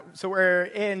So we're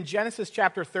in Genesis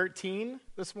chapter 13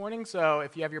 this morning. So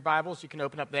if you have your Bibles, you can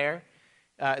open up there.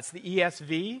 It's the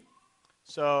ESV.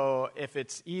 So if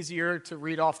it's easier to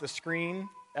read off the screen,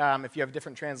 if you have a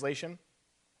different translation,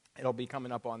 it'll be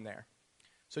coming up on there.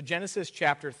 So Genesis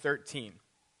chapter 13.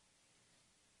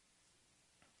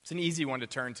 It's an easy one to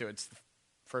turn to. It's the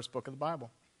first book of the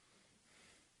Bible.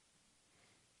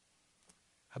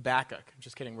 Habakkuk.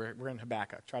 Just kidding. We're in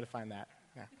Habakkuk. Try to find that.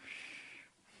 Yeah.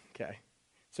 Okay.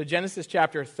 So Genesis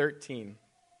chapter 13.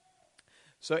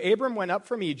 So Abram went up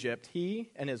from Egypt, he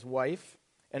and his wife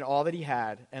and all that he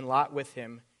had, and Lot with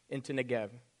him, into Negev.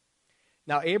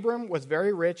 Now Abram was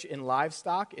very rich in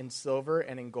livestock, in silver,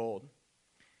 and in gold.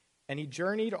 And he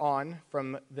journeyed on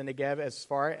from the Negev as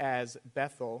far as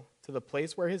Bethel, to the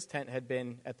place where his tent had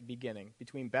been at the beginning,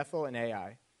 between Bethel and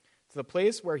Ai, to the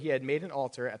place where he had made an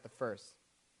altar at the first.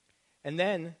 And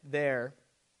then there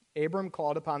Abram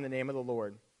called upon the name of the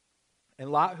Lord. And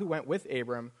Lot, who went with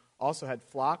Abram, also had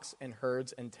flocks and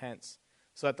herds and tents,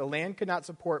 so that the land could not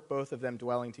support both of them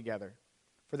dwelling together.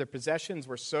 For their possessions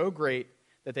were so great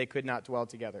that they could not dwell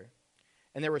together.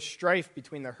 And there was strife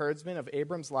between the herdsmen of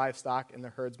Abram's livestock and the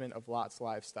herdsmen of Lot's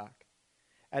livestock.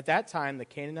 At that time, the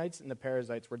Canaanites and the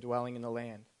Perizzites were dwelling in the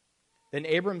land. Then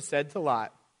Abram said to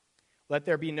Lot, "Let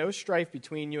there be no strife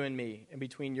between you and me, and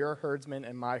between your herdsmen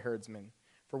and my herdsmen,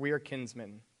 for we are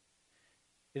kinsmen.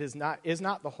 Is not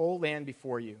the whole land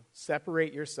before you?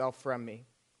 Separate yourself from me.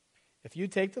 If you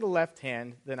take to the left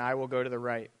hand, then I will go to the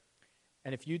right.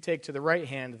 And if you take to the right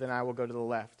hand, then I will go to the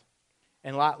left."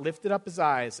 And Lot lifted up his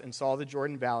eyes and saw the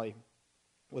Jordan Valley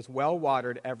was well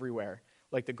watered everywhere,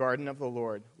 like the garden of the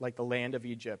Lord, like the land of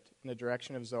Egypt, in the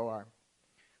direction of Zoar.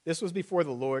 This was before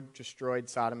the Lord destroyed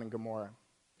Sodom and Gomorrah.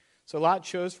 So Lot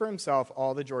chose for himself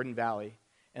all the Jordan Valley,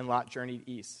 and Lot journeyed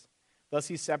east. Thus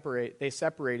they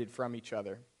separated from each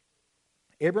other.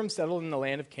 Abram settled in the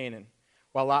land of Canaan,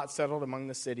 while Lot settled among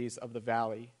the cities of the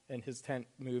valley, and his tent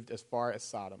moved as far as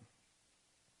Sodom.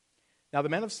 Now the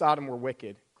men of Sodom were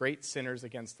wicked, great sinners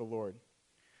against the Lord.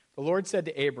 The Lord said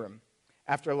to Abram,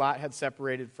 after Lot had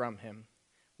separated from him,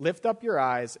 "Lift up your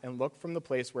eyes and look from the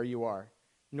place where you are,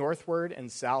 northward and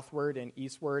southward and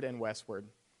eastward and westward.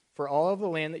 For all of the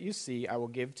land that you see I will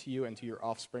give to you and to your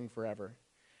offspring forever.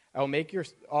 I will make your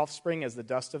offspring as the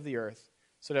dust of the earth,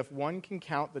 so that if one can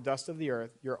count the dust of the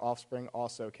earth, your offspring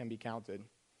also can be counted.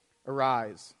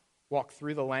 Arise, walk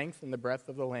through the length and the breadth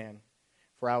of the land,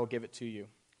 for I will give it to you."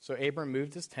 So Abram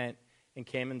moved his tent and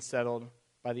came and settled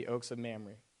by the oaks of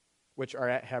Mamre, which are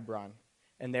at Hebron,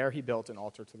 and there he built an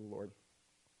altar to the Lord.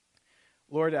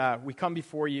 Lord, we come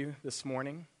before you this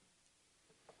morning,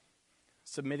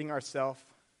 submitting ourselves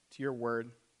to your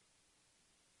word.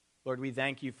 Lord, we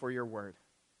thank you for your word.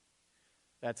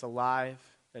 That's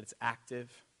alive, that it's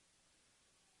active,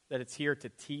 that it's here to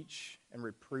teach and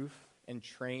reproof and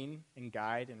train and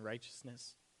guide in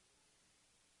righteousness.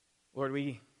 Lord,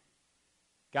 we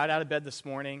got out of bed this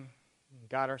morning and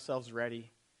got ourselves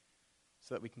ready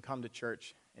so that we can come to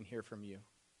church and hear from you.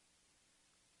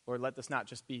 Lord, let this not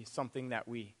just be something that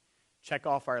we check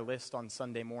off our list on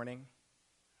Sunday morning,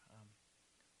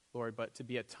 Lord, but to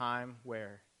be a time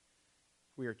where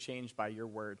we are changed by your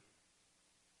word.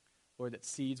 Lord, that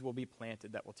seeds will be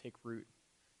planted that will take root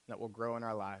and that will grow in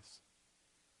our lives.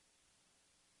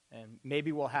 And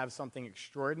maybe we'll have something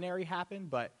extraordinary happen,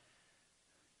 but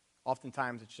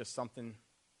oftentimes it's just something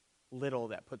little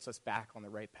that puts us back on the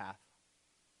right path.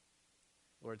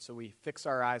 Lord, so we fix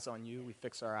our eyes on you. We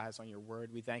fix our eyes on your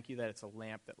word. We thank you that it's a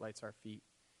lamp that lights our feet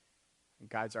and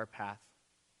guides our path.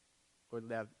 Lord,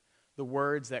 that the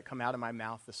words that come out of my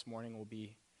mouth this morning will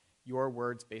be your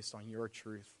words based on your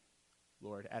truth.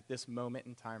 Lord, at this moment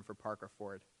in time for Parker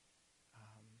Ford,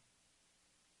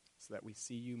 so that we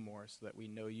see you more, so that we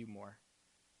know you more.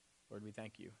 Lord, we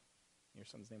thank you. In your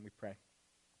son's name we pray.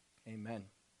 Amen.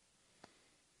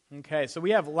 Okay, so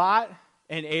we have Lot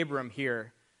and Abram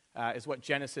here, is what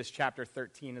Genesis chapter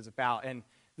 13 is about. And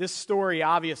this story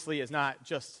obviously is not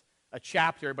just a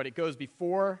chapter, but it goes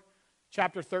before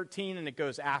chapter 13 and it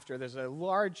goes after. There's a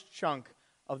large chunk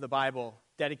of the Bible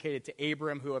dedicated to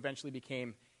Abram, who eventually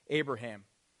became Abraham.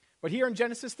 But here in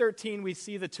Genesis 13, we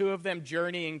see the two of them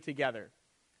journeying together.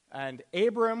 And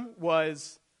Abram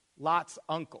was Lot's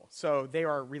uncle, so they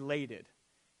are related.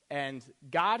 And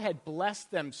God had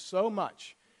blessed them so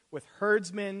much with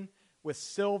herdsmen, with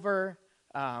silver,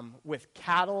 with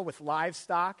cattle, with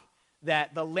livestock,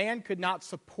 that the land could not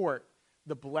support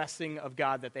the blessing of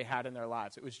God that they had in their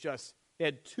lives. It was just, they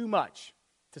had too much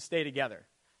to stay together.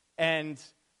 And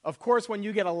of course, when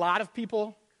you get a lot of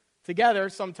people together,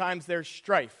 sometimes there's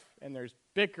strife, and there's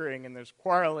bickering, and there's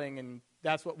quarreling, and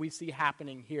that's what we see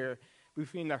happening here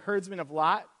between the herdsmen of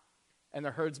Lot and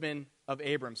the herdsmen of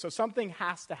Abram. So something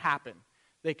has to happen.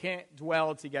 They can't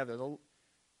dwell together.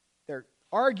 They're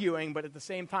arguing, but at the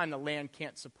same time, the land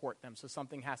can't support them, so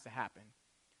something has to happen.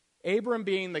 Abram,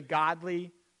 being the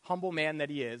godly, humble man that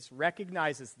he is,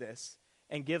 recognizes this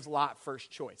and gives Lot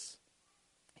first choice.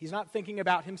 He's not thinking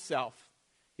about himself.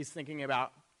 He's thinking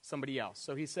about somebody else.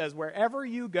 So he says, wherever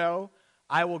you go,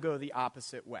 I will go the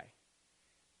opposite way.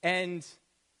 And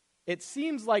it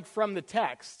seems like from the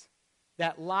text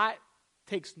that Lot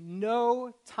takes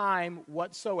no time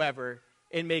whatsoever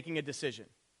in making a decision.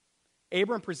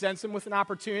 Abram presents him with an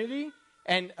opportunity,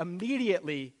 and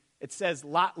immediately it says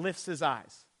Lot lifts his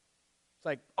eyes. It's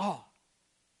like, oh,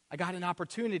 I got an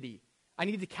opportunity. I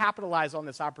need to capitalize on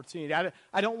this opportunity.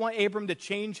 I don't want Abram to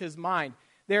change his mind.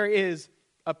 There is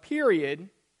a period,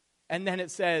 and then it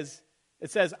says,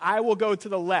 I will go to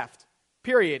the left,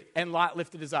 period, and Lot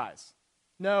lifted his eyes.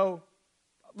 No,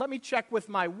 let me check with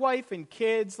my wife and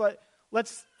kids.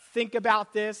 Let's think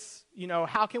about this.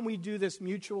 How can we do this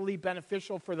mutually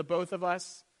beneficial for the both of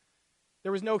us?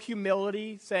 There was no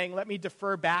humility saying, let me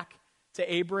defer back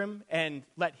to Abram and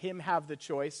let him have the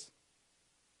choice.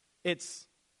 It's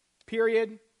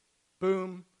period,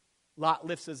 boom, Lot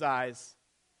lifts his eyes,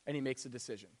 and he makes a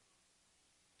decision.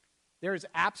 There is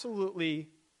absolutely,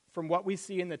 from what we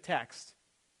see in the text,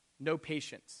 no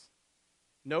patience,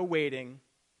 no waiting,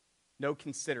 no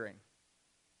considering.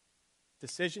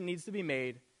 Decision needs to be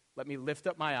made. Let me lift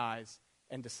up my eyes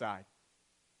and decide.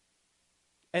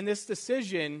 And this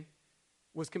decision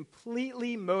was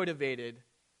completely motivated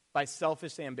by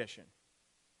selfish ambition.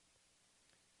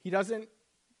 He doesn't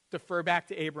defer back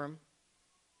to Abram.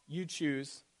 You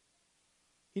choose.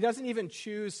 He doesn't even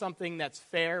choose something that's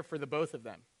fair for the both of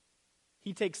them.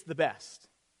 He takes the best.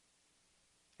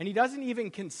 And he doesn't even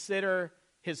consider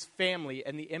his family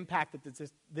and the impact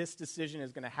that this decision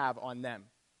is going to have on them.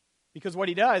 Because what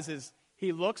he does is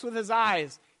he looks with his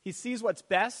eyes, he sees what's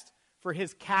best for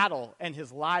his cattle and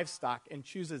his livestock and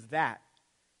chooses that.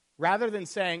 Rather than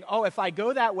saying, oh, if I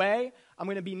go that way, I'm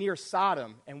going to be near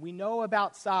Sodom, and we know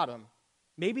about Sodom.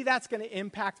 Maybe that's going to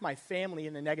impact my family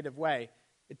in a negative way.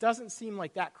 It doesn't seem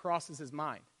like that crosses his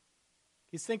mind.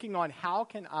 He's thinking on how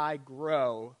can I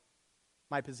grow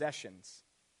my possessions,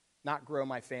 not grow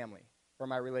my family or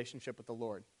my relationship with the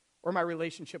Lord or my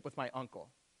relationship with my uncle.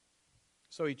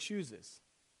 So he chooses.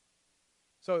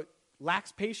 So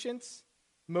lacks patience,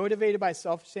 motivated by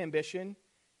selfish ambition,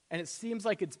 and it seems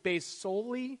like it's based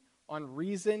solely on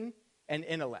reason and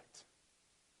intellect.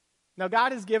 Now,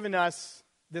 God has given us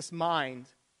this mind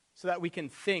so that we can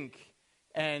think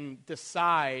and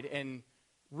decide and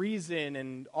reason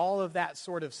and all of that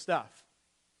sort of stuff.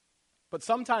 But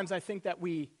sometimes I think that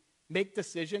we make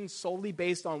decisions solely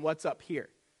based on what's up here.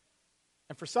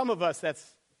 And for some of us,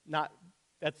 that's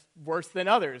worse than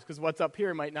others, because what's up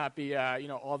here might not be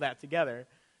all that together.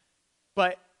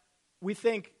 But we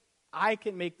think, I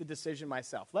can make the decision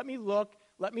myself. Let me look,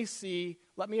 let me see,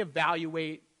 let me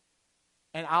evaluate,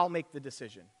 and I'll make the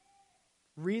decision.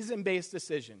 Reason-based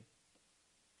decision.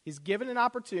 He's given an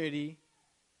opportunity,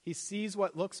 he sees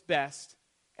what looks best,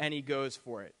 and he goes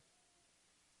for it.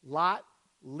 Lot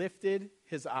lifted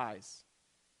his eyes.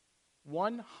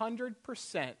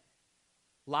 100%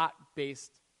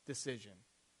 Lot-based decision.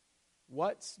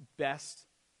 What's best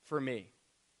for me?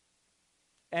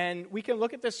 And we can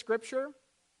look at this scripture,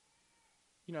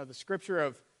 the scripture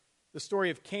of the story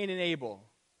of Cain and Abel,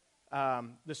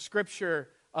 the scripture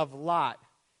of Lot,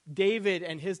 David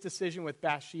and his decision with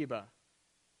Bathsheba,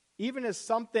 even as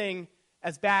something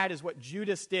as bad as what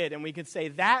Judas did, and we could say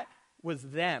that was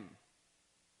them.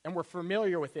 And we're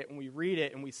familiar with it when we read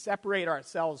it and we separate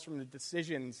ourselves from the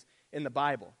decisions in the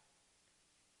Bible.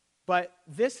 But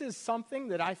this is something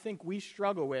that I think we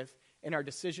struggle with in our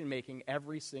decision making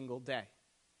every single day.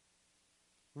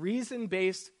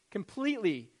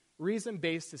 Completely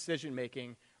reason-based decision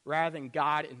making rather than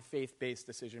God and faith-based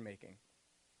decision making.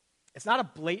 It's not a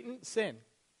blatant sin,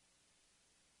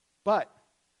 but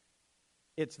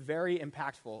it's very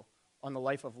impactful on the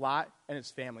life of Lot and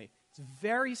his family. It's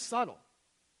very subtle.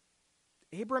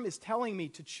 Abram is telling me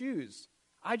to choose.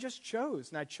 I just chose,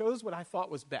 and I chose what I thought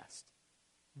was best.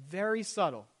 Very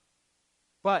subtle,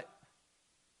 but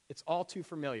it's all too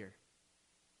familiar.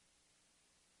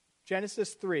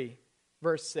 Genesis 3,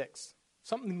 verse 6.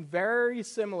 Something very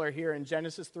similar here in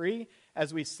Genesis 3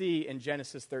 as we see in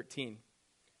Genesis 13.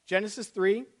 Genesis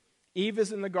 3, Eve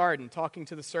is in the garden talking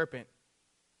to the serpent.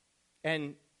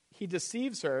 And he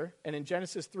deceives her, and in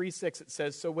Genesis 3:6 it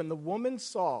says, so when the woman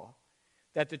saw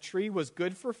that the tree was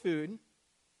good for food,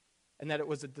 and that it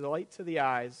was a delight to the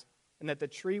eyes, and that the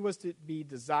tree was to be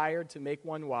desired to make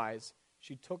one wise,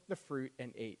 she took the fruit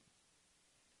and ate.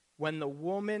 when the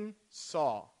woman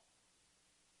saw,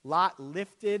 Lot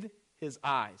lifted his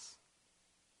eyes,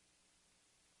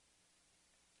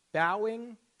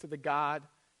 bowing to the God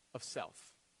of self.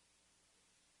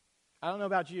 I don't know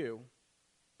about you,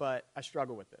 but I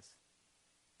struggle with this.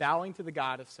 Bowing to the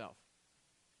God of self.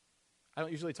 I don't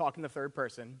usually talk in the third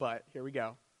person, but here we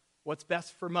go. What's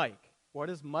best for Mike? What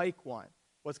does Mike want?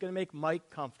 What's going to make Mike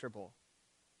comfortable?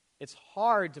 It's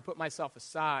hard to put myself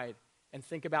aside and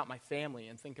think about my family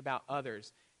and think about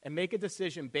others and make a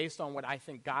decision based on what I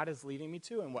think God is leading me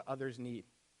to and what others need.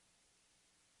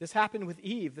 This happened with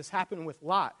Eve. This happened with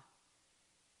Lot.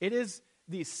 It is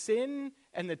the sin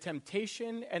and the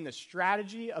temptation and the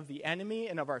strategy of the enemy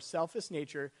and of our selfish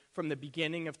nature from the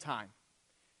beginning of time.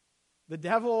 The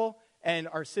devil and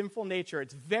our sinful nature,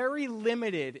 it's very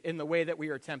limited in the way that we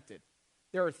are tempted.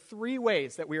 There are 3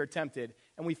 ways that we are tempted,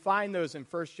 and we find those in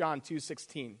 1 John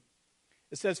 2:16.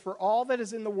 It says, "For all that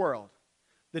is in the world,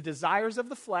 the desires of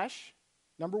the flesh,"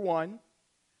 number 1,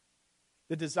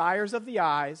 "the desires of the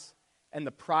eyes, and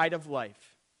the pride of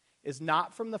life, is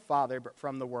not from the Father, but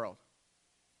from the world."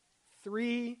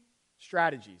 3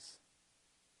 strategies.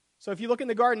 So if you look in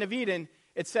the Garden of Eden,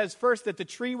 it says first that the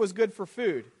tree was good for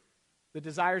food, the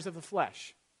desires of the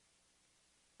flesh.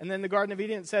 And then the Garden of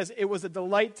Eden, it says it was a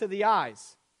delight to the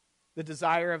eyes, the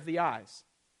desire of the eyes.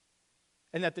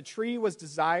 And that the tree was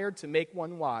desired to make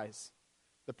one wise,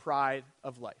 the pride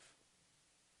of life.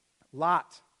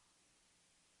 Lot.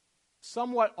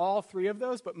 Somewhat all 3 of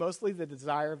those, but mostly the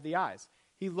desire of the eyes.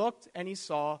 He looked and he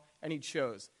saw and he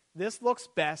chose. This looks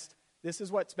best. This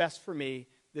is what's best for me.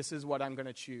 This is what I'm going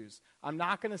to choose. I'm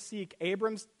not going to seek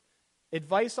Abram's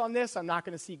advice on this. I'm not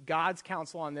going to seek God's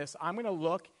counsel on this. I'm going to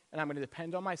look and I'm going to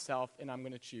depend on myself and I'm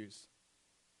going to choose.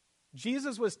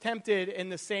 Jesus was tempted in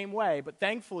the same way, but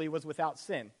thankfully was without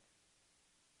sin.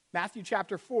 Matthew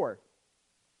chapter 4.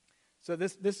 So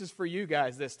this is for you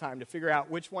guys this time to figure out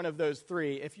which one of those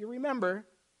 3. If you remember,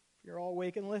 if you're all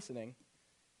awake and listening,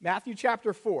 Matthew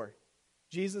chapter 4,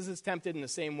 Jesus is tempted in the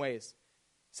same ways.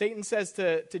 Satan says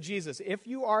to Jesus, "If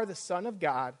you are the Son of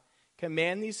God,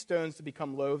 command these stones to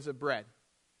become loaves of bread."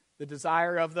 The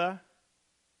desire of the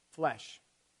flesh.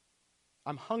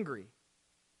 I'm hungry,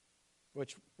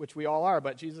 which we all are,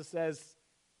 but Jesus says,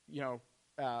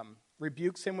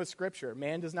 rebukes him with Scripture.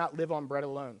 Man does not live on bread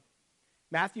alone.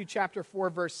 Matthew chapter 4,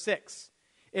 verse 6.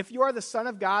 "If you are the Son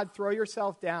of God, throw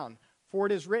yourself down, for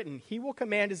it is written, He will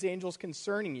command His angels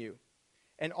concerning you,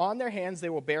 and on their hands they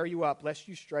will bear you up, lest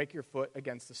you strike your foot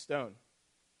against a stone."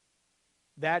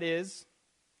 That is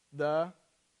the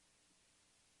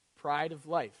pride of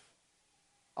life.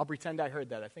 I'll pretend I heard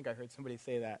that. I think I heard somebody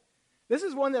say that. This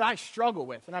is one that I struggle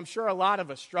with, and I'm sure a lot of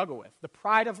us struggle with. The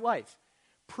pride of life.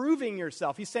 Proving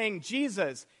yourself. He's saying,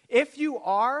 Jesus, if you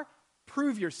are,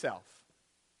 prove yourself.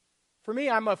 For me,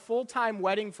 I'm a full-time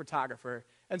wedding photographer,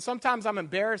 and sometimes I'm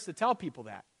embarrassed to tell people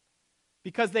that.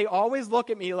 Because they always look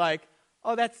at me like,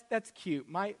 oh, that's cute.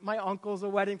 My uncle's a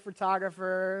wedding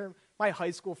photographer. My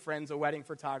high school friend's a wedding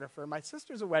photographer. My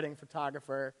sister's a wedding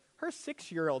photographer. Her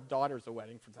 6-year-old daughter's a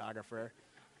wedding photographer.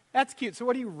 That's cute. So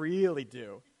what do you really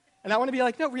do? And I want to be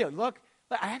like, no, really, look,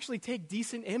 I actually take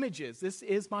decent images. This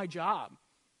is my job.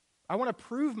 I want to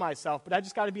prove myself, but I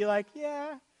just got to be like,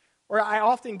 yeah. Or I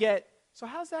often get, so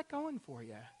how's that going for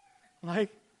you?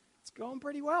 Like, it's going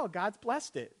pretty well. God's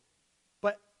blessed it.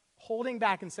 But holding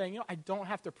back and saying, I don't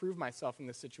have to prove myself in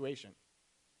this situation.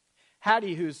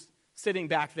 Hattie, who's sitting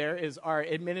back there, is our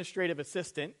administrative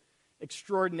assistant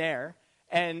extraordinaire.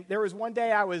 And there was one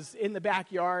day I was in the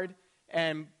backyard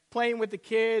and playing with the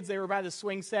kids. They were by the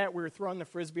swing set. We were throwing the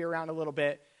Frisbee around a little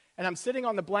bit. And I'm sitting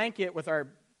on the blanket with our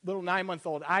little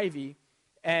 9-month-old Ivy.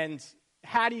 And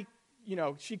Hattie,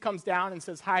 she comes down and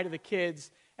says hi to the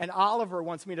kids. And Oliver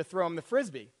wants me to throw him the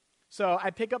Frisbee. So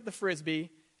I pick up the Frisbee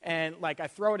and I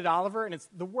throw it at Oliver. And it's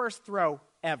the worst throw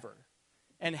ever.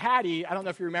 And Hattie, I don't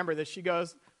know if you remember this, she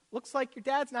goes, looks like your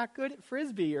dad's not good at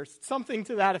Frisbee or something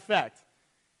to that effect.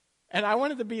 And I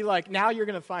wanted to be like, now you're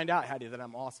going to find out, Hattie, that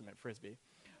I'm awesome at Frisbee.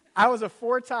 I was a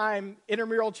 4-time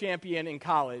intramural champion in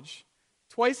college,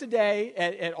 twice a day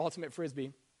at Ultimate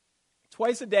Frisbee.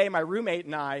 Twice a day, my roommate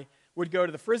and I would go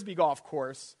to the Frisbee golf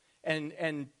course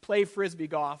and play Frisbee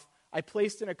golf. I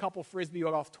placed in a couple Frisbee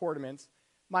golf tournaments.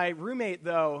 My roommate,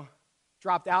 though,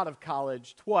 dropped out of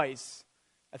college twice.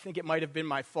 I think it might have been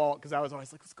my fault because I was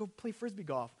always like, let's go play Frisbee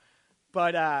golf.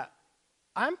 But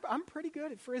I'm pretty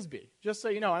good at Frisbee, just so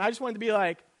you know. And I just wanted to be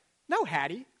like, no,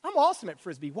 Hattie, I'm awesome at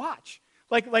Frisbee. Watch.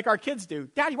 Like our kids do.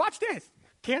 Daddy, watch this.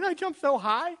 Can't I jump so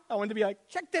high? I wanted to be like,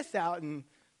 check this out. And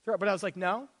throw it. But I was like,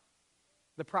 no.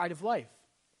 The pride of life.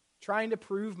 Trying to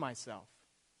prove myself.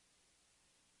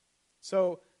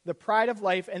 So the pride of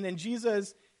life, and then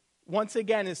Jesus, once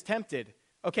again, is tempted.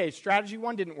 Okay, strategy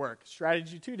 1 didn't work.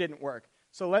 Strategy 2 didn't work.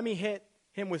 So let me hit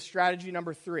him with strategy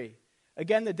number 3.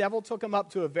 Again, the devil took him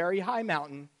up to a very high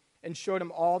mountain and showed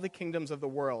him all the kingdoms of the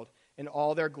world and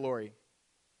all their glory.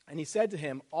 And he said to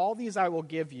him, all these I will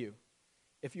give you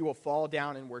if you will fall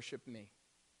down and worship me.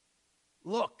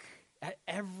 Look at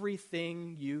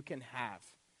everything you can have.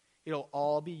 It'll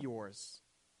all be yours.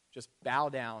 Just bow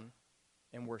down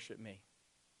and worship me.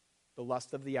 The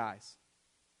lust of the eyes.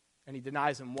 And he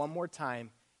denies him one more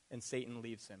time, and Satan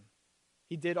leaves him.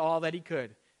 He did all that he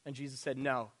could, and Jesus said,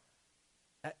 no.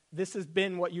 This has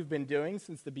been what you've been doing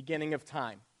since the beginning of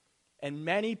time. And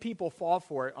many people fall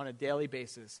for it on a daily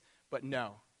basis, but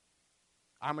no.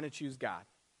 I'm going to choose God.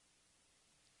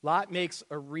 Lot makes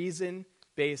a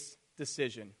reason-based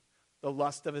decision, the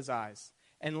lust of his eyes.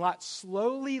 And Lot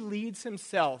slowly leads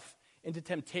himself into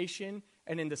temptation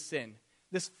and into sin.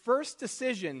 This first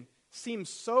decision seems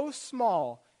so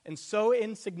small and so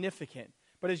insignificant,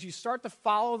 but as you start to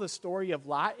follow the story of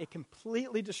Lot, it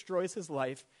completely destroys his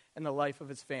life and the life of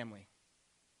his family.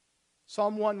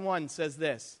 Psalm 1:1 says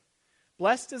this,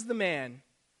 blessed is the man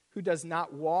who does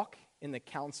not walk in the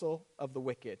counsel of the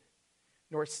wicked,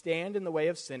 nor stand in the way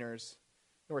of sinners,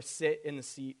 nor sit in the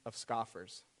seat of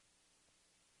scoffers.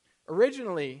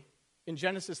 Originally, in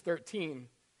Genesis 13,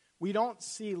 we don't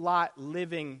see Lot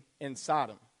living in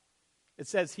Sodom. It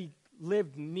says he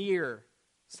lived near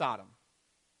Sodom,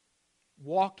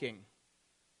 walking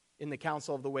in the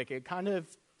counsel of the wicked, kind of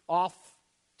off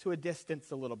to a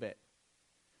distance a little bit.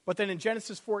 But then in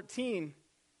Genesis 14,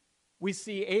 we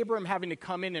see Abram having to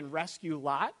come in and rescue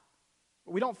Lot.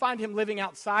 But we don't find him living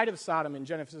outside of Sodom in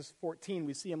Genesis 14.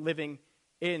 We see him living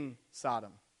in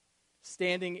Sodom,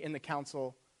 standing in the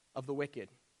counsel of the wicked.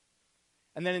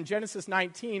 And then in Genesis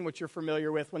 19, which you're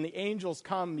familiar with, when the angels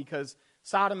come because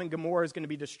Sodom and Gomorrah is going to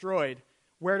be destroyed,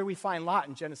 where do we find Lot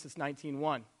in Genesis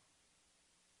 19:1?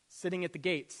 Sitting at the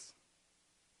gates.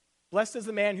 Blessed is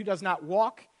the man who does not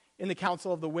walk in the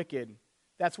counsel of the wicked.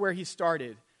 That's where he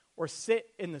started. Or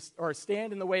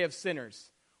stand in the way of sinners.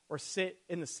 Or sit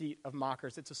in the seat of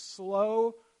mockers. It's a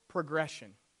slow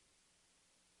progression.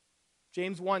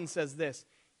 James 1 says this,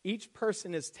 each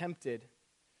person is tempted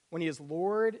when he is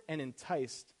lured and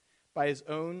enticed by his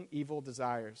own evil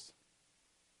desires.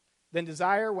 Then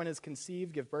desire, when it is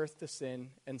conceived, gives birth to sin,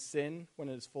 and sin, when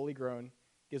it is fully grown,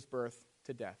 gives birth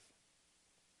to death.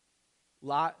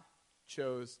 Lot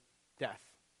chose death.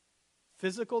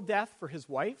 Physical death for his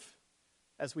wife,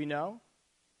 as we know,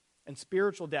 and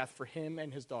spiritual death for him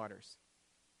and his daughters.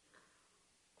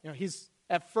 He's,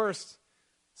 at first,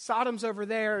 Sodom's over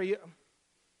there.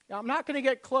 I'm not going to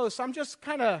get close. I'm just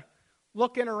kind of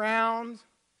looking around.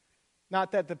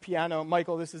 Not that the piano,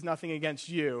 Michael, this is nothing against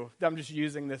you. I'm just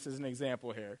using this as an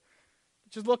example here.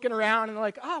 Just looking around and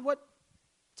like, what's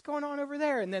going on over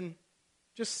there? And then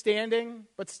just standing,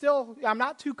 but still, I'm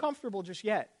not too comfortable just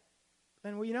yet.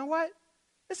 Then, well, you know what?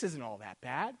 This isn't all that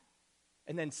bad.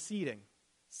 And then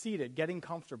seated, getting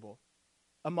comfortable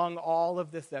among all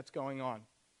of this that's going on.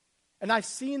 And I've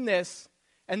seen this,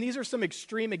 and these are some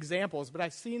extreme examples, but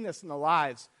I've seen this in the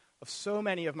lives of so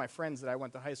many of my friends that I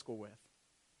went to high school with.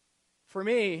 For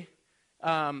me,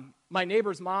 my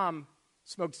neighbor's mom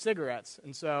smoked cigarettes,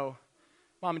 and so,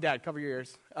 mom and dad, cover your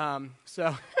ears.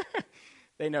 So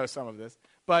they know some of this.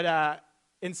 But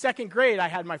in second grade, I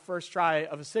had my first try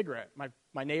of a cigarette.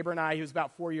 My neighbor and I, he was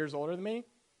about 4 years older than me.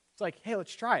 It's like, hey,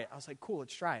 let's try it. I was like, cool,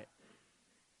 let's try it.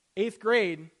 8th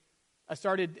grade, I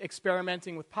started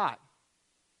experimenting with pot.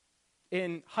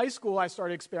 In high school, I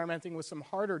started experimenting with some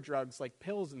harder drugs like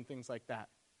pills and things like that.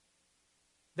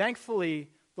 Thankfully,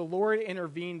 the Lord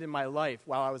intervened in my life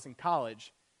while I was in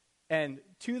college. And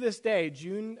to this day,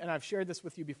 and I've shared this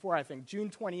with you before, I think, June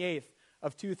 28th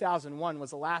of 2001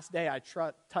 was the last day I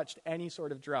touched any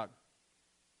sort of drug.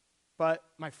 But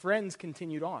my friends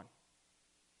continued on.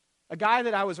 A guy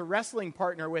that I was a wrestling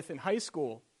partner with in high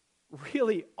school,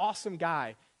 really awesome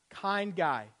guy, kind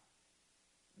guy,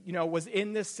 was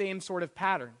in this same sort of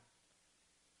pattern.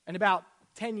 And about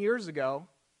 10 years ago,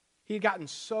 he had gotten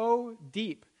so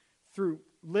deep through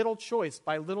little choice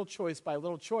by little choice by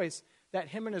little choice that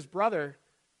him and his brother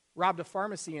robbed a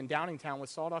pharmacy in Downingtown with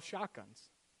sawed-off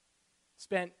shotguns.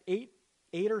 Spent eight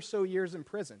or so years in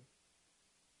prison.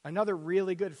 Another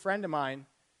really good friend of mine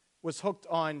was hooked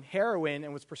on heroin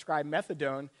and was prescribed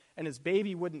methadone, and his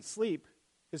baby wouldn't sleep,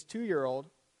 his 2-year-old,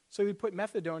 so he put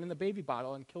methadone in the baby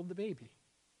bottle and killed the baby.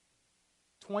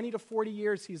 20 to 40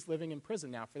 years he's living in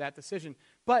prison now for that decision.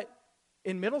 But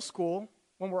in middle school,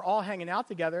 when we're all hanging out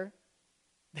together,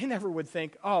 they never would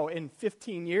think, in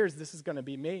 15 years, this is going to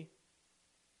be me.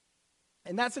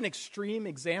 And that's an extreme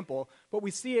example, but we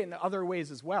see it in other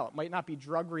ways as well. It might not be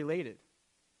drug-related.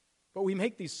 But we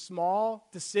make these small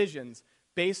decisions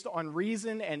based on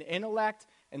reason and intellect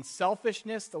and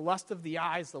selfishness, the lust of the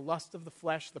eyes, the lust of the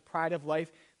flesh, the pride of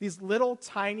life. These little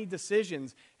tiny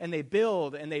decisions, and they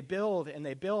build and they build and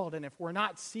they build. And if we're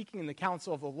not seeking the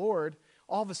counsel of the Lord,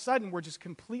 all of a sudden we're just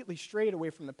completely strayed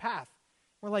away from the path.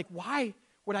 We're like, why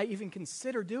would I even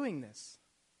consider doing this?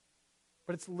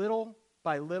 But it's little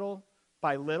by little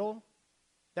by little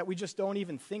that we just don't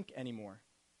even think anymore.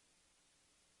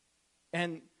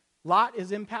 And Lot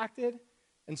is impacted,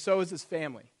 and so is his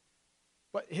family.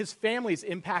 But his family's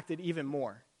impacted even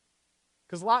more.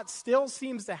 Because Lot still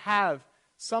seems to have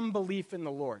some belief in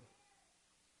the Lord.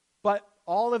 But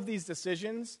all of these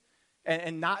decisions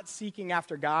and not seeking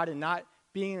after God and not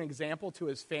being an example to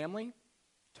his family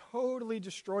totally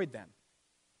destroyed them.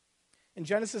 In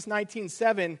Genesis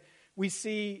 19:7, we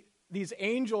see these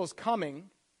angels coming,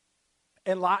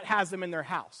 and Lot has them in their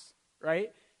house,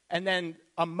 right? And then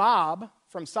a mob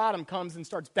from Sodom comes and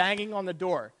starts banging on the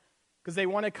door because they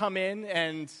want to come in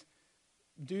and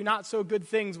do not so good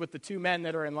things with the two men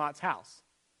that are in Lot's house.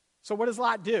 So what does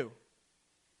Lot do?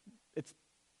 It's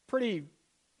pretty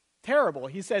terrible.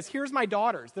 He says, here's my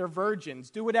daughters. They're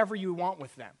virgins. Do whatever you want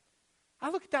with them. I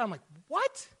look at that, I'm like,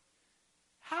 what?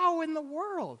 How in the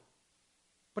world?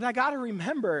 But I got to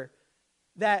remember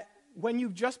that when you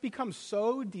just become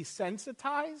so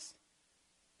desensitized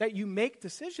that you make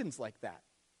decisions like that.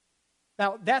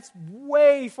 Now, that's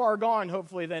way far gone,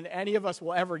 hopefully, than any of us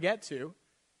will ever get to.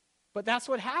 But that's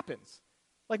what happens.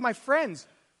 Like my friends,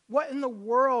 what in the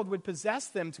world would possess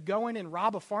them to go in and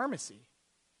rob a pharmacy?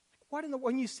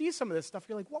 When you see some of this stuff,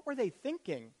 you're like, what were they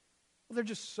thinking? Well, they're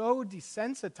just so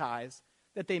desensitized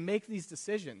that they make these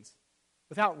decisions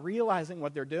without realizing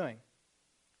what they're doing.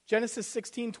 Genesis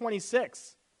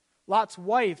 16:26, Lot's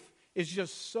wife is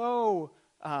just so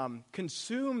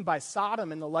consumed by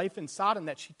Sodom and the life in Sodom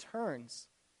that she turns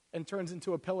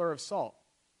into a pillar of salt.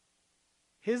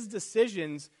 His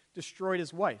decisions destroyed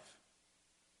his wife.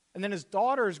 And then his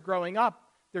daughters growing up,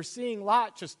 they're seeing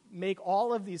Lot just make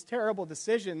all of these terrible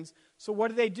decisions. So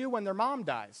what do when their mom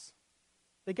dies?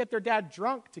 They get their dad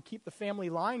drunk to keep the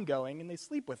family line going, and they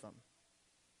sleep with him.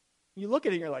 You look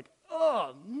at it and you're like,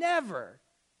 oh, never.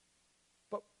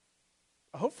 But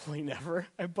hopefully never.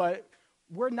 But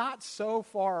we're not so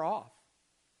far off.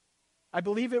 I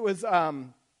believe it was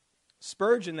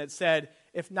Spurgeon that said,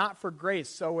 if not for grace,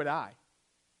 so would I.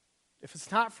 If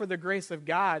it's not for the grace of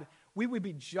God, we would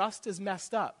be just as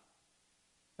messed up.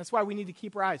 That's why we need to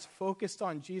keep our eyes focused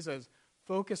on Jesus,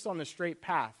 focused on the straight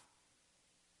path.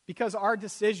 Because our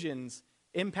decisions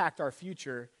impact our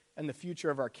future and the future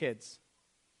of our kids.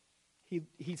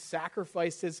 He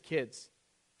sacrificed his kids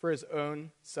for his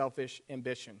own selfish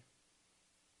ambition.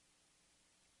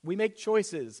 We make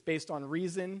choices based on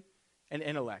reason and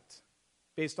intellect,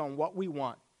 based on what we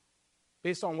want,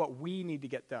 based on what we need to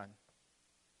get done.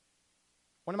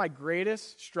 One of my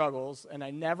greatest struggles, and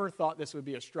I never thought this would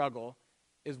be a struggle,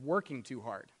 is working too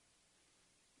hard.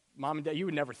 Mom and Dad, you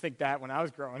would never think that when I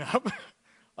was growing up.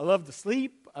 I love to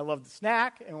sleep, I love to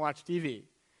snack, and watch TV.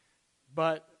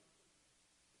 But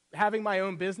having my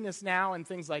own business now and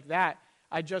things like that,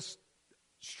 I just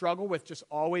struggle with just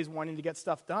always wanting to get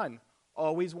stuff done,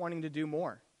 always wanting to do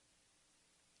more.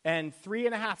 And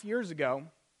 3.5 years ago,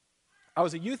 I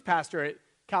was a youth pastor at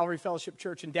Calvary Fellowship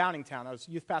Church in Downingtown. I was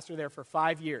a youth pastor there for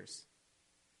 5 years.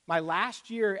 My last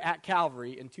year at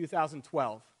Calvary in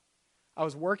 2012, I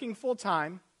was working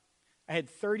full-time. I had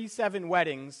 37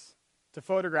 weddings to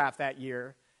photograph that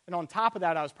year. And on top of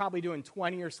that, I was probably doing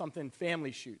 20 or something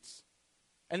family shoots.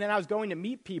 And then I was going to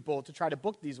meet people to try to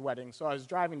book these weddings. So I was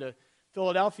driving to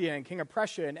Philadelphia and King of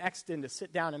Prussia and Exton to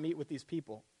sit down and meet with these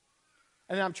people.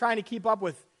 And then I'm trying to keep up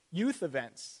with youth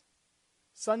events.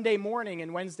 Sunday morning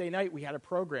and Wednesday night, we had a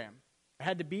program. I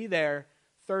had to be there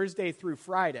Thursday through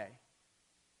Friday.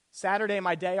 Saturday,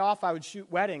 my day off, I would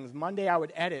shoot weddings. Monday, I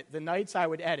would edit. The nights, I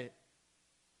would edit.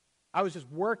 I was just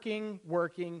working.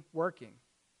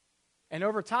 And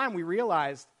over time, we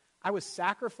realized I was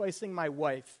sacrificing my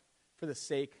wife for the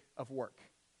sake of work.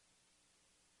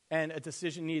 And a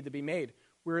decision needed to be made.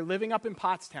 We were living up in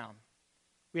Pottstown.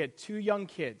 We had 2 young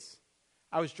kids.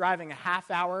 I was driving a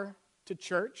half hour to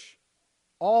church,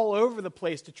 all over the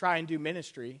place to try and do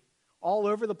ministry, all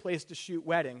over the place to shoot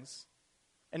weddings,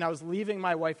 and I was leaving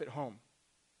my wife at home.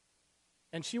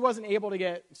 And she wasn't able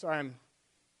to sorry, I'm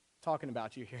talking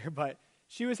about you here, but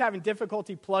she was having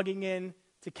difficulty plugging in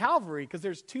to Calvary because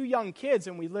there's 2 young kids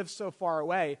and we live so far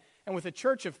away. And with a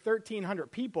church of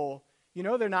 1,300 people,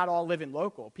 they're not all living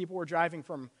local. People were driving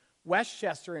from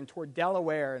Westchester and toward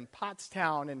Delaware and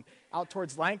Pottstown and out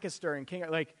towards Lancaster and King,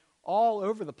 like all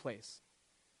over the place.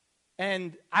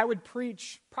 And I would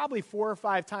preach probably 4 or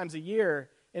 5 times a year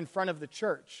in front of the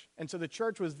church. And so the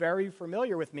church was very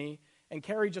familiar with me, and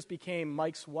Carrie just became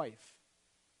Mike's wife.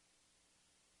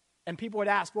 And people would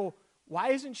ask, well, why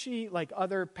isn't she like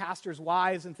other pastors'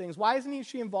 wives and things? Why isn't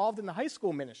she involved in the high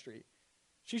school ministry?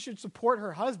 She should support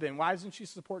her husband. Why doesn't she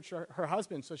support her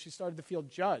husband? So she started to feel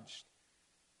judged.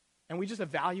 And we just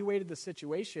evaluated the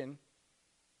situation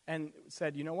and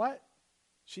said, you know what?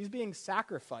 She's being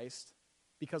sacrificed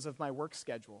because of my work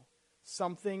schedule.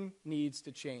 Something needs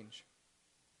to change.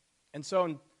 And so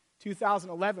in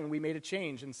 2011, we made a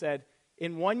change and said,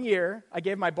 in 1 year, I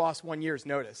gave my boss 1 year's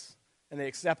notice, and they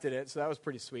accepted it, so that was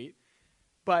pretty sweet.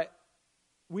 But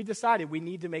we decided we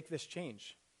need to make this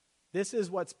change. This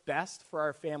is what's best for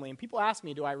our family. And people ask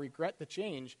me, do I regret the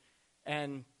change?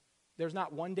 And there's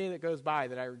not one day that goes by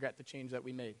that I regret the change that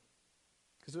we made,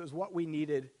 because it was what we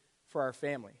needed for our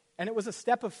family. And it was a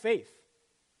step of faith,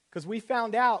 because we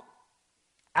found out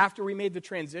after we made the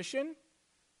transition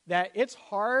that it's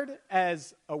hard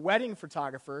as a wedding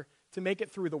photographer to make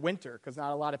it through the winter, because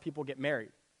not a lot of people get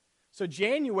married. So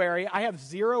January, I have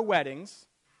 0 weddings.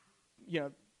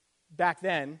 Back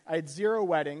then, I had 0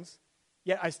 weddings,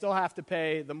 yet I still have to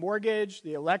pay the mortgage,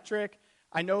 the electric.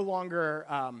 I no longer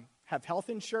have health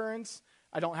insurance.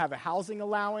 I don't have a housing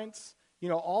allowance.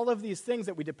 All of these things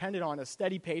that we depended on a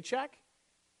steady paycheck.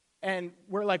 And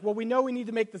we're like, well, we know we need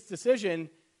to make this decision,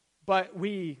 but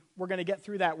we were going to get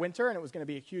through that winter, and it was going to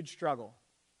be a huge struggle.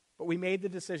 But we made the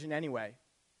decision anyway.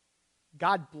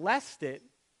 God blessed it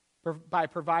by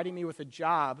providing me with a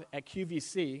job at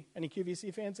QVC. Any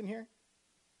QVC fans in here?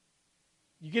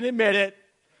 You can admit it.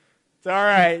 It's all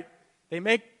right. They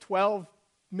make $12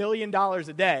 million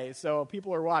a day, so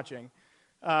people are watching.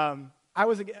 I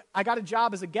got a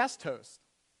job as a guest host,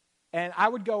 and I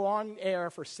would go on air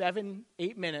for 7-8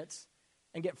 minutes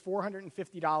and get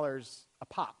 $450 a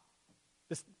pop.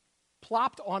 This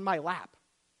plopped on my lap.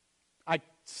 I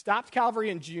stopped Calvary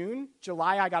in June.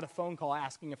 July, I got a phone call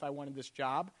asking if I wanted this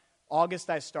job. August,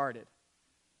 I started.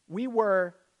 We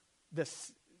were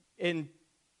in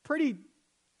pretty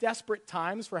desperate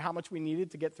times for how much we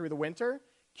needed to get through the winter.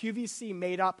 QVC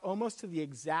made up almost to the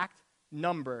exact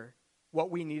number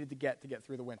what we needed to get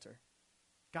through the winter.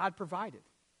 God provided.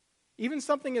 Even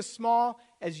something as small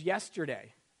as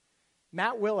yesterday,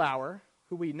 Matt Willauer,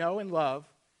 who we know and love,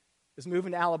 is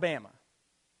moving to Alabama.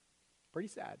 Pretty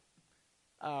sad.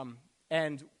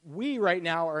 And we right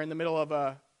now are in the middle of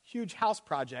a huge house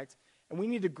project, and we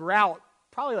need to grout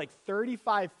probably like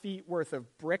 35 feet worth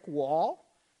of brick wall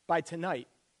by tonight.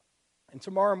 And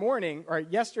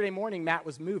yesterday morning, Matt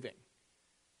was moving,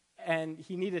 and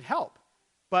he needed help,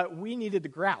 but we needed to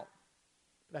grout.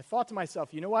 But I thought to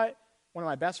myself, you know what? One of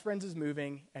my best friends is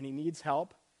moving, and he needs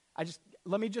help.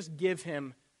 Let me just give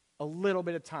him a little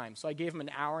bit of time. So I gave him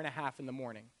an hour and a half in the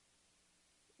morning.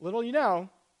 Little you know,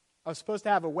 I was supposed to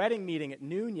have a wedding meeting at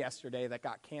noon yesterday that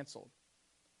got canceled.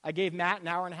 I gave Matt an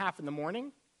hour and a half in the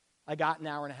morning. I got an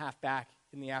hour and a half back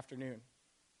in the afternoon.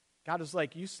 God was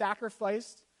like, you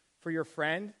sacrificed for your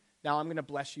friend, now I'm going to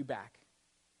bless you back.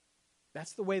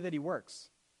 That's the way that he works.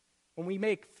 When we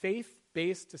make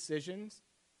faith-based decisions,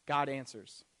 God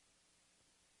answers.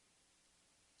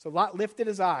 So Lot lifted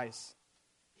his eyes.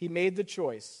 He made the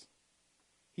choice.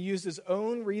 He used his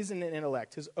own reason and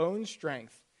intellect, his own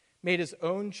strength, made his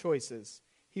own choices.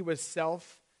 He was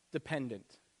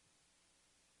self-dependent.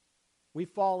 We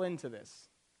fall into this.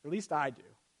 At least I do.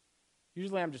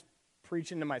 Usually I'm just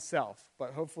preaching to myself,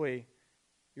 but hopefully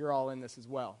you're all in this as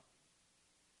well.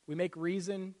 We make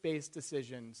reason-based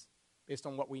decisions based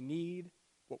on what we need,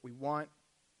 what we want,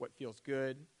 what feels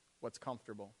good, what's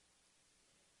comfortable.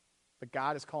 But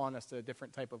God is calling us to a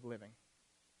different type of living.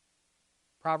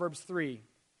 Proverbs 3,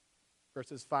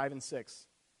 verses 5 and 6.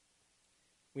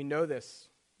 We know this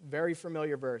very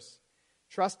familiar verse.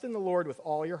 Trust in the Lord with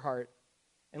all your heart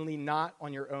and lean not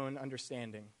on your own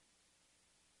understanding.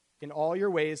 In all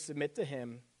your ways submit to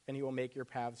him, and he will make your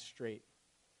paths straight.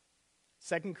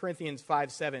 2 Corinthians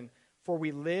 5:7, for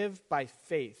we live by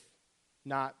faith,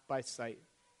 not by sight.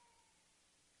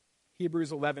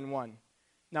 Hebrews 11:1,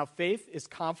 now faith is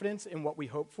confidence in what we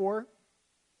hope for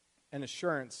and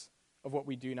assurance of what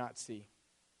we do not see.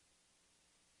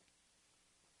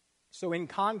 So in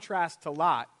contrast to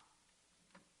Lot,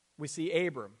 we see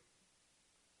Abram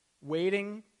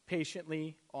waiting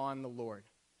patiently on the Lord.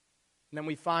 And then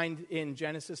we find in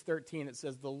Genesis 13, it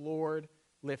says, the Lord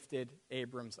lifted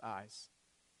Abram's eyes.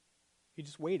 He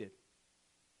just waited,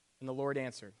 and the Lord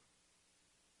answered.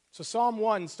 So Psalm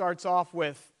 1 starts off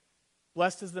with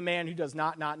Blessed is the man who does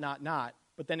not.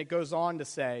 But then it goes on to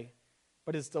say,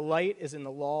 but his delight is in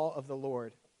the law of the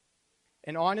Lord.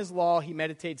 And on his law he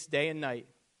meditates day and night.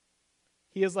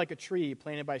 He is like a tree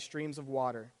planted by streams of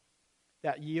water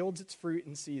that yields its fruit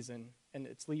in season, and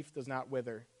its leaf does not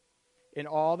wither. In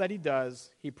all that he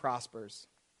does, he prospers.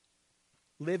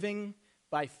 Living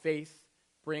by faith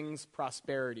brings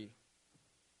prosperity.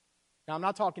 Now, I'm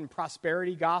not talking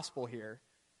prosperity gospel here.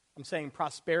 I'm saying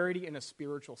prosperity in a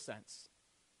spiritual sense.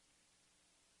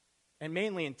 And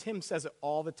mainly, and Tim says it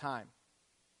all the time,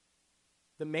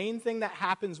 the main thing that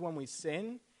happens when we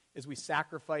sin is we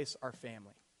sacrifice our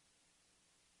family.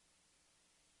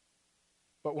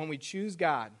 But when we choose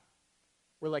God,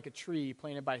 we're like a tree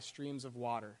planted by streams of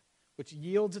water, which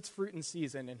yields its fruit in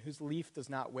season and whose leaf does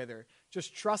not wither.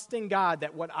 Just trusting God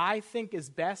that what I think is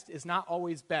best is not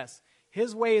always best.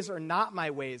 His ways are not my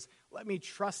ways. Let me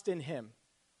trust in him.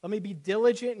 Let me be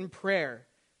diligent in prayer,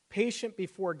 patient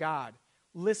before God,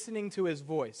 listening to his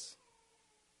voice,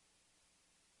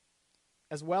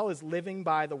 as well as living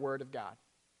by the word of God.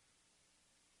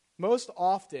 Most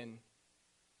often,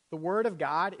 the word of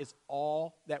God is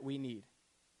all that we need.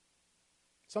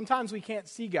 Sometimes we can't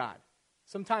see God.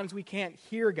 Sometimes we can't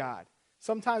hear God.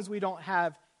 Sometimes we don't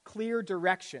have clear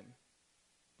direction,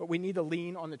 but we need to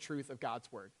lean on the truth of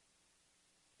God's word.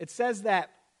 It says that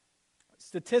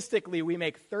statistically we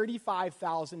make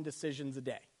 35,000 decisions a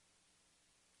day.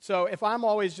 So if I'm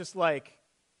always just like,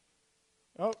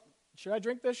 oh, should I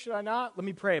drink this? Should I not? Let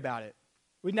me pray about it.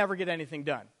 We'd never get anything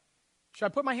done. Should I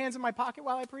put my hands in my pocket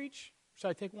while I preach? Should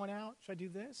I take one out? Should I do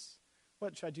this?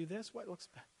 What, should I do this? What looks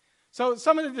bad? So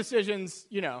some of the decisions,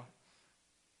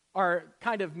 are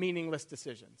kind of meaningless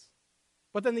decisions.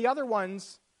 But then the other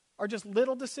ones are just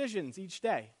little decisions each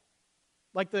day.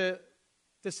 Like the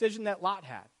decision that Lot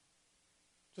had.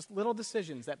 Just little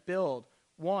decisions that build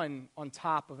one on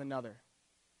top of another.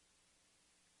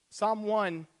 Psalm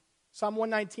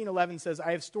 119:11 says,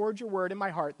 I have stored your word in my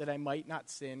heart that I might not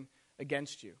sin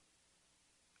against you.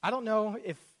 I don't know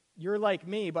if you're like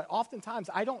me, but oftentimes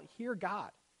I don't hear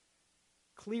God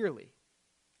clearly.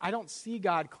 I don't see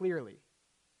God clearly.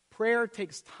 Prayer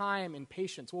takes time and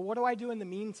patience. Well, what do I do in the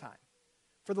meantime?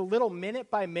 For the little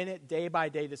minute-by-minute,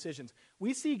 day-by-day decisions.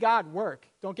 We see God work,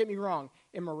 don't get me wrong,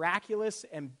 in miraculous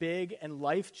and big and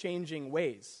life-changing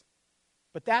ways.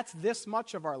 But that's this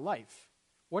much of our life.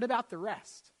 What about the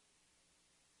rest?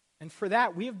 And for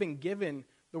that, we have been given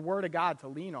the Word of God to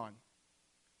lean on.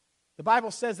 The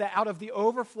Bible says that out of the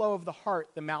overflow of the heart,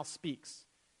 the mouth speaks.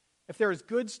 If there is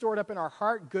good stored up in our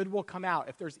heart, good will come out.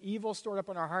 If there's evil stored up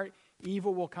in our heart,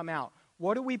 evil will come out.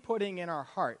 What are we putting in our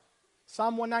heart?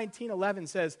 Psalm 119:11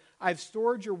 says, I've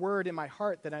stored your word in my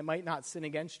heart that I might not sin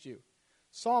against you.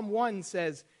 Psalm 1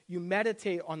 says, you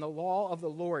meditate on the law of the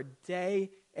Lord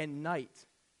day and night.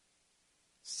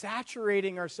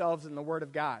 Saturating ourselves in the Word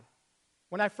of God.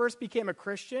 When I first became a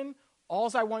Christian, all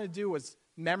I wanted to do was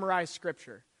memorize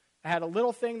Scripture. I had a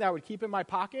little thing that I would keep in my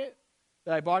pocket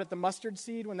that I bought at the Mustard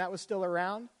Seed when that was still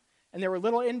around, and there were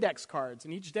little index cards,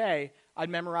 and each day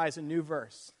I'd memorize a new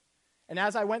verse. And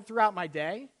as I went throughout my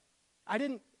day, I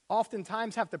didn't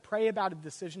oftentimes have to pray about a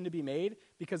decision to be made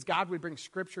because God would bring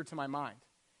Scripture to my mind.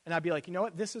 And I'd be like, you know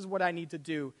what? This is what I need to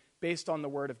do based on the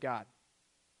Word of God.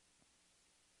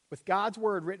 With God's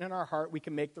Word written in our heart, we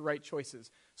can make the right choices.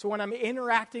 So when I'm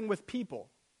interacting with people,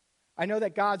 I know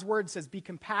that God's Word says be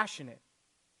compassionate,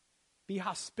 be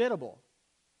hospitable.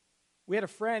 We had a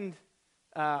friend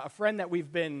that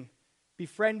we've been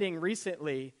befriending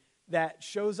recently that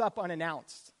shows up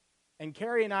unannounced. And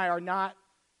Carrie and I are not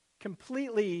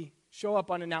completely show up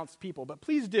unannounced people, but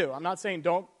please do. I'm not saying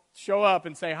don't show up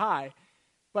and say hi,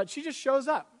 but she just shows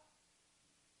up.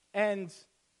 And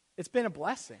it's been a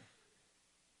blessing.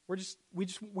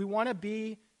 We want to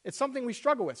be, it's something we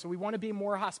struggle with, so we want to be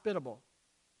more hospitable.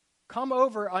 Come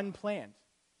over unplanned,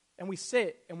 and we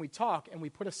sit and we talk and we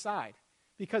put aside,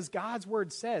 because God's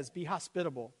word says be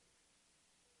hospitable.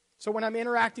 So when I'm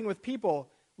interacting with people,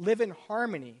 live in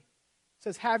harmony. It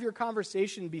says have your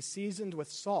conversation be seasoned with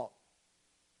salt.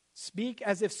 Speak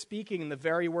as if speaking the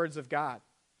very words of God.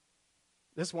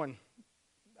 This one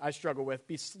I struggle with.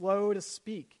 Be slow to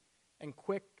speak and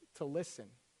quick to listen.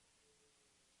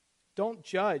 Don't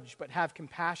judge, but have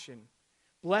compassion.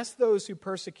 Bless those who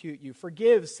persecute you.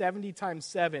 Forgive 70 times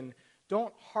 7.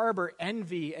 Don't harbor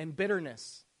envy and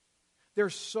bitterness.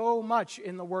 There's so much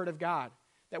in the Word of God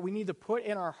that we need to put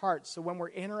in our hearts so when we're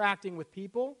interacting with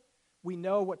people, we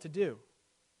know what to do.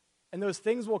 And those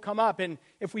things will come up. And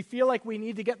if we feel like we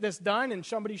need to get this done and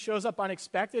somebody shows up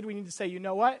unexpected, we need to say, you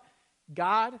know what?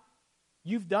 God,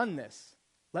 you've done this.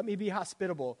 Let me be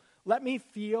hospitable. let me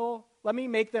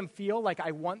make them feel like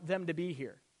I want them to be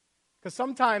here. Because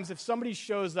sometimes if somebody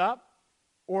shows up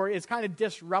or is kind of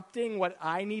disrupting what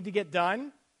I need to get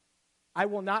done, I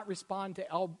will not respond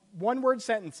to one-word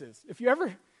sentences. If you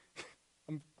ever,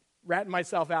 I'm ratting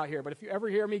myself out here, but if you ever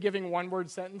hear me giving one-word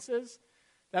sentences,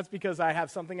 that's because I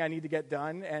have something I need to get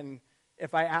done, and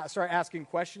if I start asking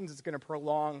questions, it's going to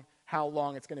prolong how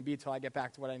long it's going to be till I get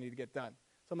back to what I need to get done.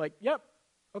 So I'm like, yep,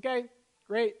 okay,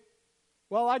 great.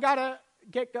 Well, I got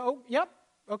to go, yep,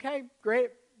 okay,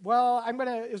 great. Well,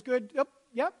 it's good,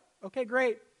 yep, okay,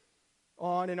 great.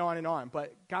 On and on and on.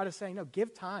 But God is saying, no,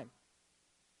 give time.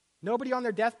 Nobody on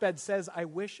their deathbed says, I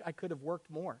wish I could have worked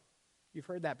more. You've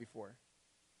heard that before.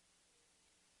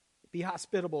 Be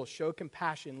hospitable, show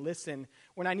compassion, listen.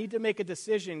 When I need to make a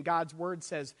decision, God's word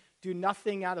says, do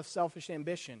nothing out of selfish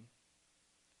ambition.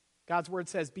 God's word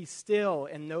says, be still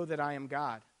and know that I am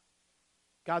God.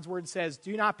 God's word says,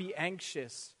 do not be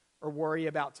anxious or worry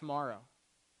about tomorrow.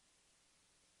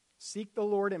 Seek the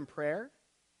Lord in prayer,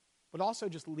 but also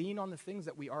just lean on the things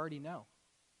that we already know.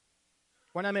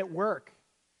 When I'm at work,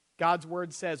 God's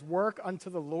word says, work unto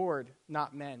the Lord,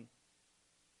 not men.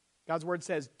 God's word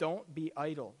says, don't be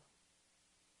idle.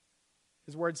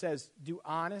 His word says, do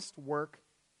honest work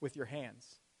with your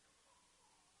hands.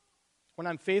 When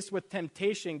I'm faced with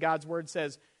temptation, God's word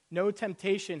says, no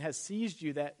temptation has seized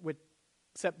you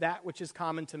except that which is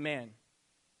common to man.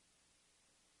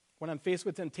 When I'm faced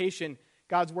with temptation,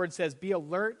 God's word says, be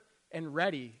alert and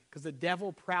ready, because the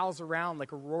devil prowls around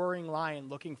like a roaring lion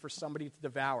looking for somebody to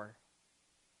devour.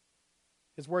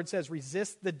 His word says,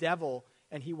 resist the devil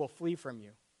and he will flee from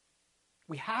you.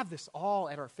 We have this all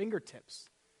at our fingertips,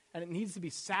 and it needs to be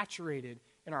saturated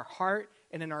in our heart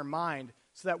and in our mind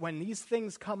so that when these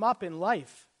things come up in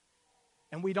life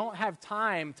and we don't have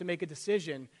time to make a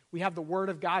decision, we have the word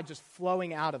of God just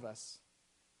flowing out of us.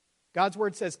 God's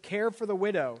word says, care for the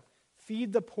widow,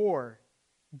 feed the poor,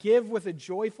 give with a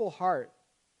joyful heart,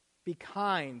 be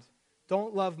kind,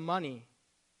 don't love money,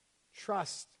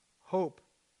 trust, hope,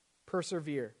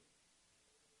 persevere.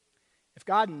 If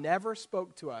God never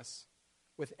spoke to us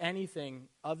with anything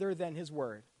other than his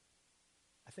word,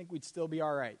 I think we'd still be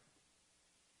all right.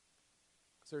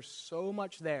 Because there's so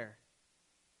much there.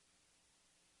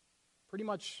 Pretty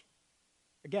much,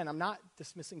 again, I'm not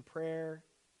dismissing prayer,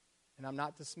 and I'm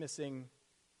not dismissing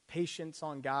patience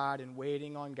on God and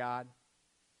waiting on God.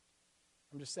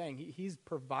 I'm just saying he's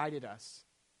provided us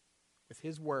with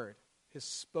his word, his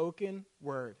spoken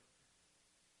word.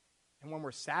 And when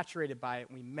we're saturated by it,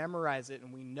 and we memorize it,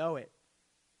 and we know it,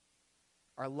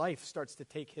 our life starts to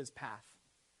take his path.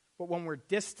 But when we're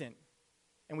distant,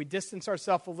 and we distance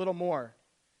ourselves a little more,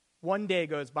 one day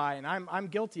goes by, and I'm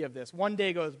guilty of this. One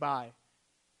day goes by.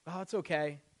 Oh, it's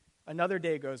okay. Another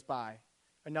day goes by.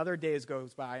 Another day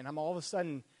goes by, and I'm all of a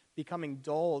sudden becoming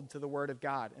dulled to the word of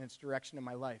God and its direction in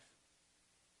my life.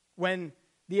 When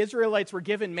the Israelites were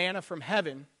given manna from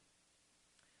heaven,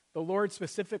 the Lord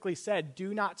specifically said,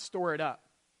 do not store it up.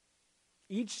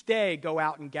 Each day go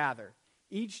out and gather.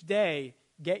 Each day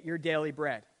get your daily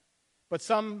bread. But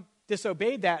some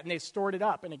disobeyed that and they stored it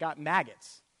up and it got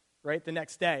maggots, right, the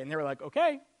next day. And they were like,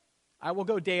 okay, I will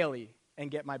go daily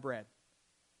and get my bread.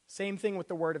 Same thing with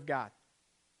the word of God.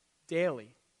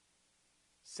 Daily.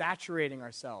 Saturating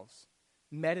ourselves,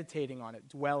 meditating on it,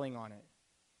 dwelling on it.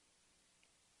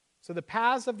 So the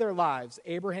paths of their lives,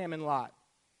 Abraham and Lot,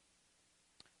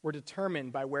 were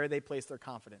determined by where they placed their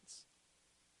confidence.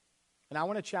 And I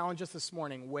want to challenge us this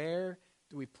morning, where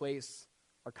do we place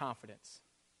our confidence?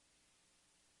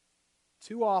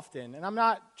 Too often, and I'm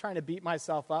not trying to beat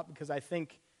myself up because I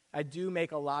think I do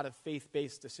make a lot of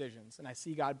faith-based decisions, and I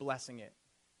see God blessing it.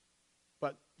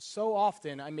 But so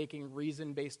often, I'm making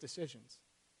reason-based decisions.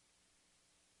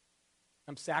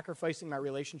 I'm sacrificing my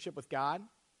relationship with God.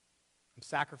 I'm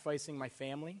sacrificing my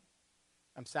family.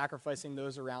 I'm sacrificing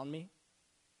those around me.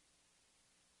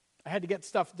 I had to get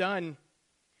stuff done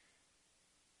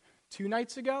 2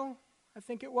 nights ago, I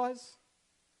think it was,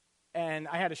 and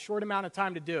I had a short amount of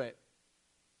time to do it.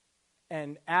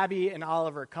 And Abby and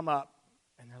Oliver come up,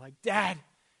 and they're like, Dad,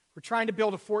 we're trying to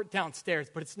build a fort downstairs,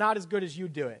 but it's not as good as you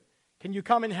do it. Can you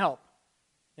come and help?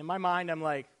 In my mind, I'm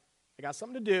like, I got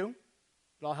something to do,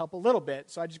 but I'll help a little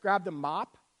bit. So I just grabbed a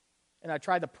mop, and I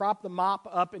tried to prop the mop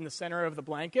up in the center of the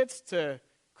blankets to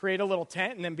create a little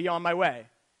tent and then be on my way.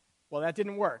 Well, that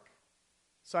didn't work.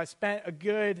 So I spent a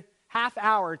good half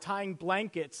hour tying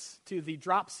blankets to the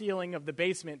drop ceiling of the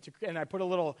basement, and I put a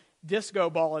little disco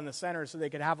ball in the center so they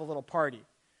could have a little party.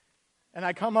 And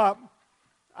I come up.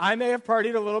 I may have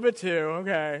partied a little bit too,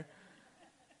 okay.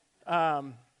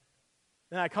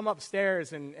 Then I come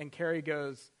upstairs, and Carrie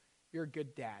goes, you're a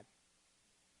good dad.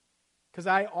 Because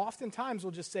I oftentimes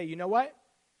will just say, you know what?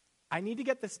 I need to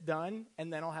get this done,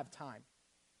 and then I'll have time.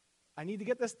 I need to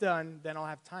get this done, then I'll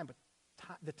have time. But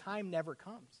the time never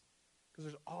comes because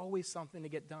there's always something to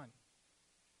get done.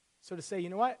 So to say, you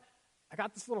know what? I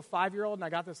got this little 5-year-old and I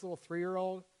got this little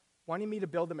 3-year-old wanting me to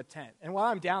build them a tent. And while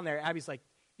I'm down there, Abby's like,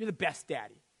 you're the best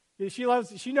daddy.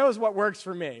 She knows what works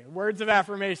for me. Words of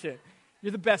affirmation.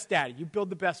 You're the best daddy. You build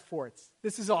the best forts.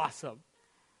 This is awesome.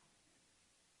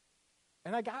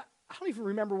 And I don't even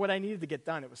remember what I needed to get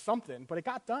done. It was something, but it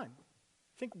got done.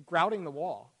 I think grouting the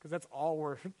wall, because that's all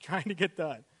we're trying to get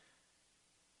done.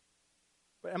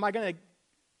 But am I going to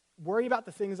worry about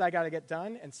the things I got to get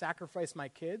done and sacrifice my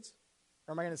kids?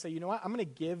 Or am I going to say, you know what, I'm going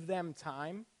to give them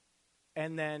time,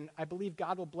 and then I believe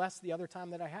God will bless the other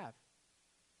time that I have.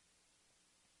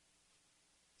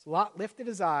 So Lot lifted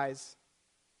his eyes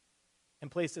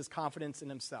and placed his confidence in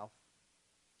himself.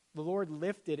 The Lord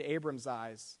lifted Abram's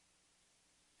eyes,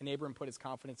 and Abram put his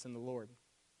confidence in the Lord.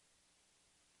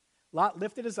 Lot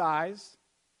lifted his eyes,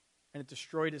 and it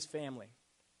destroyed his family.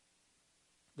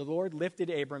 The Lord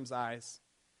lifted Abram's eyes,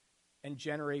 and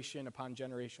generation upon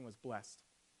generation was blessed.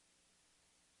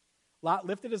 Lot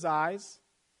lifted his eyes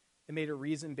and made a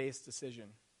reason-based decision.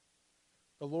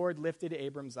 The Lord lifted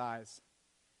Abram's eyes,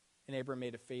 and Abram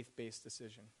made a faith-based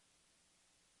decision.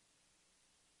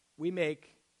 We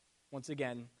make, once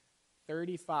again,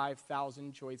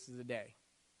 35,000 choices a day,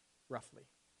 roughly.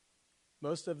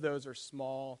 Most of those are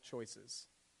small choices.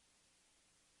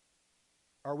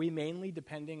 Are we mainly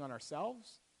depending on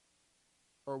ourselves,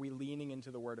 or are we leaning into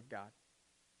the Word of God?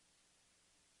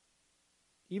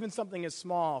 Even something as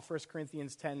small, 1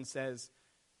 Corinthians 10 says,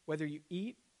 whether you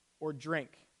eat or drink,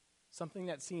 something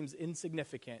that seems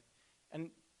insignificant.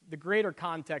 And the greater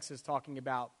context is talking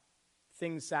about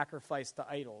things sacrificed to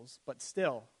idols, but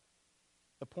still,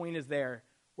 the point is there.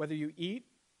 Whether you eat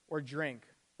or drink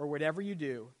or whatever you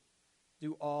do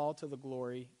all to the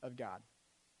glory of God.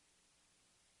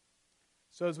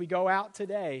 So as we go out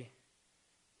today,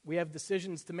 we have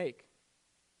decisions to make.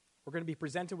 We're going to be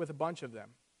presented with a bunch of them.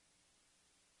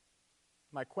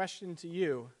 My question to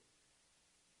you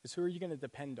is, who are you going to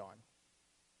depend on?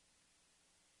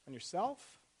 On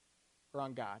yourself or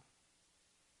on God?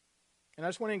 And I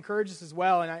just want to encourage us as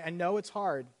well, and I know it's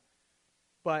hard,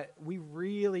 but we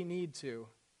really need to.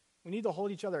 We need to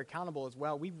hold each other accountable as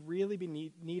well. We really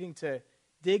be needing to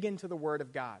dig into the Word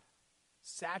of God,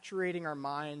 saturating our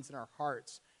minds and our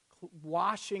hearts,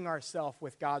 washing ourselves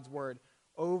with God's Word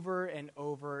over and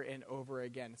over and over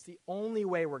again. It's the only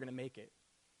way we're going to make it.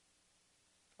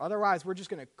 Otherwise, we're just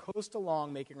going to coast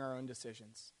along making our own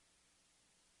decisions.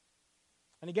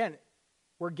 And again,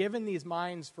 we're given these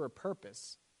minds for a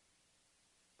purpose,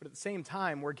 but at the same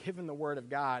time, we're given the Word of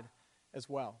God as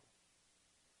well.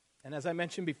 And as I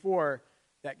mentioned before,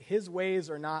 that His ways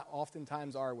are not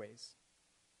oftentimes our ways.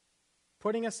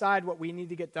 Putting aside what we need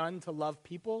to get done to love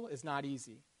people is not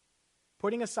easy.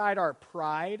 Putting aside our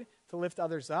pride to lift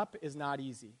others up is not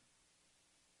easy.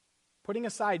 Putting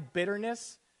aside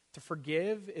bitterness to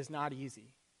forgive is not easy.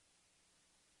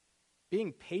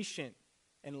 Being patient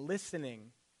and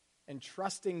listening and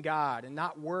trusting God and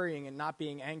not worrying and not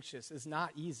being anxious is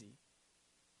not easy.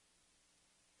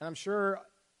 And I'm sure,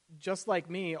 just like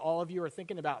me, all of you are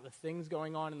thinking about the things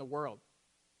going on in the world.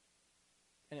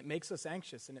 And it makes us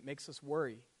anxious and it makes us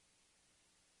worry.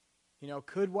 You know,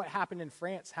 could what happened in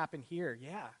France happen here?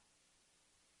 Yeah.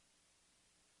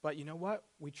 But you know what?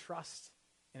 We trust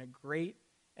in a great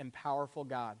and powerful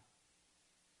God.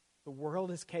 The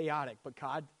world is chaotic, but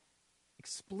God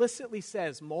explicitly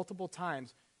says multiple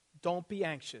times, don't be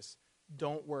anxious,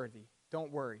 don't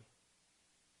worry.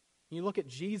 You look at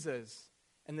Jesus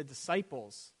and the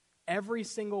disciples, every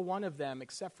single one of them,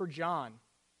 except for John,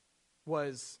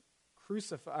 was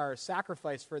crucified or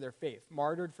sacrificed for their faith,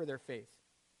 martyred for their faith.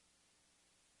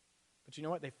 But you know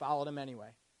what? They followed him anyway.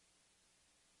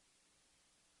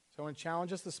 So I want to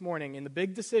challenge us this morning in the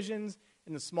big decisions,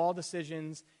 in the small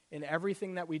decisions, in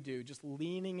everything that we do, just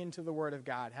leaning into the Word of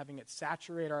God, having it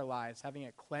saturate our lives, having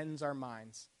it cleanse our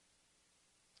minds,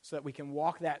 so that we can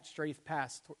walk that straight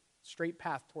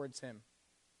path towards Him,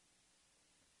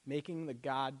 making the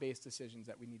God-based decisions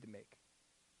that we need to make.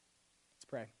 Let's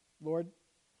pray. Lord,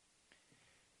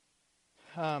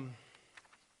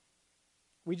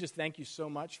 we just thank you so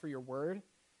much for your Word.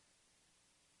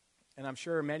 And I'm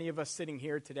sure many of us sitting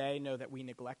here today know that we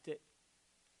neglect it.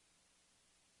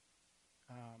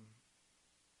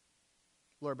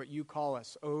 Lord, but you call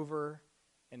us over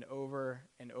and over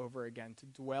and over again to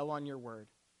dwell on your Word,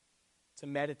 to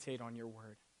meditate on your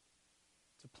Word,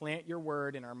 to plant your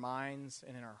Word in our minds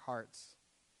and in our hearts.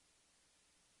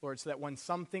 Lord, so that when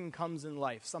something comes in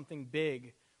life, something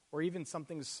big or even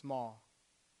something small.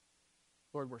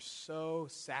 Lord, we're so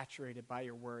saturated by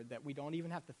your word that we don't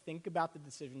even have to think about the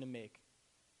decision to make.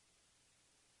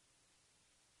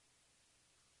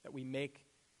 That we make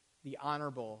the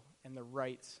honorable and the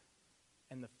right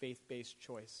and the faith-based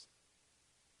choice.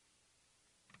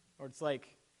 Or it's like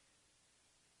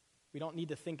we don't need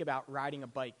to think about riding a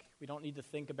bike. We don't need to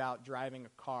think about driving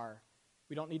a car.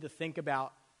 We don't need to think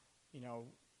about,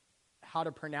 how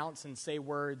to pronounce and say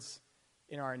words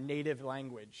in our native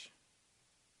language.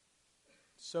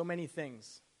 So many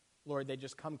things, Lord, they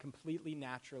just come completely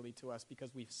naturally to us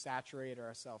because we've saturated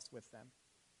ourselves with them.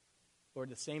 Lord,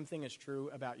 the same thing is true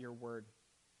about your word.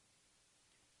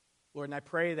 Lord, and I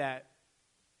pray that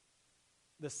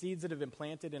the seeds that have been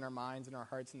planted in our minds and our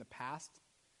hearts in the past,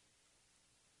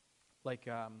 like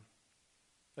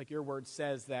your word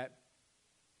says that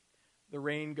the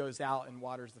rain goes out and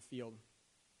waters the field,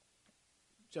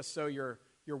 just so your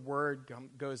word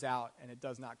goes out and it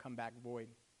does not come back void.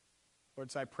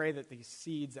 Lord, so I pray that these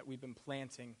seeds that we've been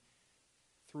planting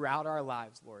throughout our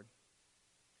lives, Lord,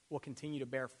 will continue to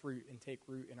bear fruit and take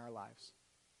root in our lives.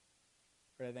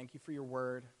 Lord, I thank you for your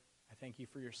word. I thank you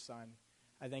for your son.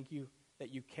 I thank you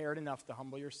that you cared enough to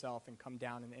humble yourself and come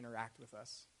down and interact with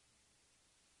us.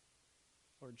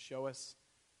 Lord, show us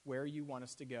where you want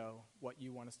us to go, what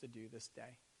you want us to do this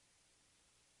day.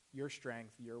 Your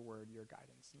strength, your word, your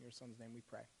guidance. In your son's name we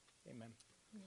pray. Amen.